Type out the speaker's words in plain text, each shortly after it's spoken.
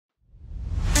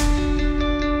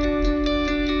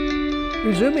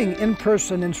Resuming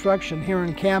in-person instruction here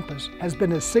on campus has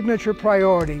been a signature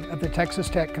priority of the Texas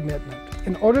Tech commitment.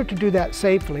 In order to do that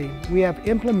safely, we have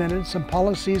implemented some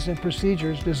policies and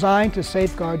procedures designed to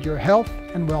safeguard your health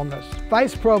and wellness.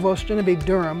 Vice Provost Genevieve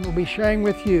Durham will be sharing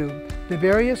with you the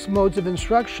various modes of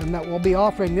instruction that we'll be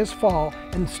offering this fall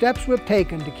and steps we've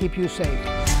taken to keep you safe.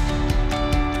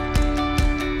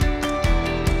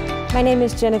 My name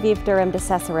is Genevieve Durham de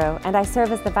Cicero, and I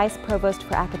serve as the Vice Provost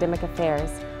for Academic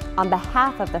Affairs. On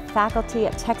behalf of the faculty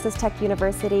at Texas Tech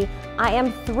University, I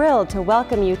am thrilled to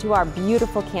welcome you to our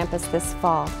beautiful campus this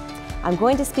fall. I'm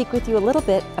going to speak with you a little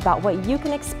bit about what you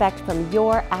can expect from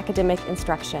your academic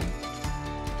instruction.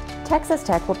 Texas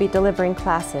Tech will be delivering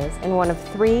classes in one of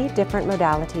 3 different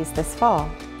modalities this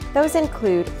fall. Those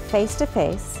include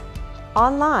face-to-face,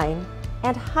 online,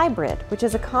 and hybrid, which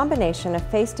is a combination of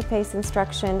face-to-face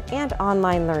instruction and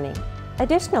online learning.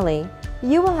 Additionally,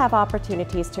 you will have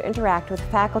opportunities to interact with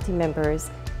faculty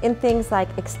members in things like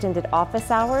extended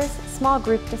office hours, small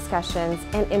group discussions,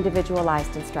 and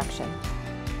individualized instruction.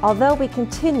 Although we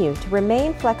continue to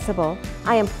remain flexible,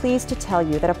 I am pleased to tell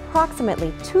you that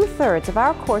approximately 2/3 of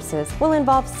our courses will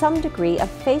involve some degree of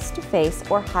face-to-face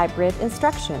or hybrid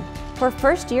instruction. For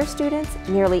first-year students,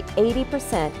 nearly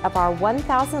 80% of our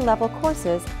 1,000 level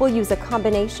courses will use a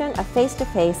combination of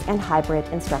face-to-face and hybrid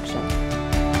instruction.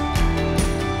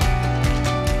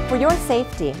 For your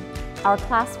safety, our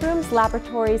classrooms,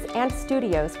 laboratories, and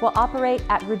studios will operate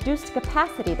at reduced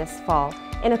capacity this fall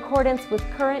in accordance with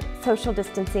current social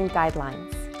distancing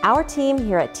guidelines. Our team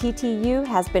here at TTU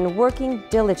has been working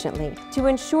diligently to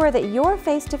ensure that your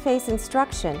face-to-face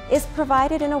instruction is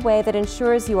provided in a way that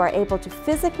ensures you are able to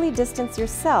physically distance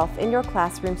yourself in your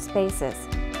classroom spaces.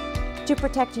 To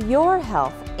protect your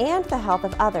health and the health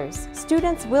of others,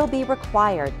 students will be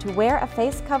required to wear a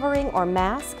face covering or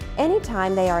mask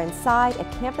anytime they are inside a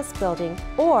campus building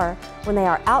or when they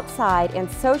are outside and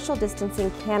social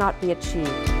distancing cannot be achieved.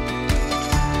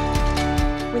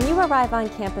 When you arrive on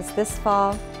campus this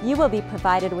fall, you will be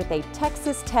provided with a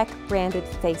Texas Tech branded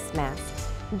face mask.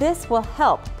 This will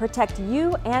help protect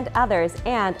you and others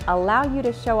and allow you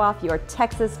to show off your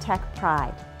Texas Tech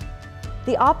pride.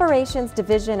 The Operations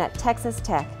Division at Texas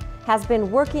Tech has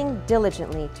been working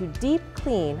diligently to deep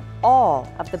clean all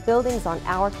of the buildings on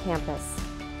our campus.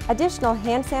 Additional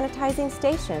hand sanitizing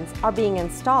stations are being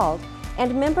installed,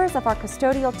 and members of our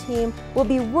custodial team will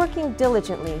be working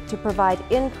diligently to provide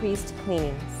increased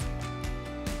cleanings.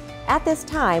 At this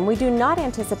time, we do not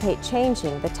anticipate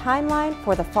changing the timeline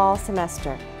for the fall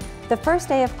semester. The first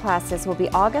day of classes will be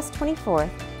August 24th,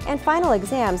 and final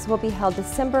exams will be held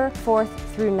December 4th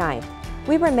through 9th.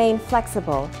 We remain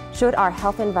flexible should our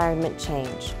health environment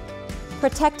change.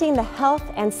 Protecting the health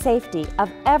and safety of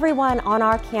everyone on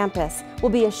our campus will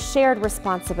be a shared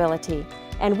responsibility,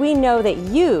 and we know that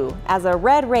you, as a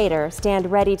Red Raider,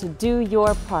 stand ready to do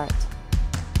your part.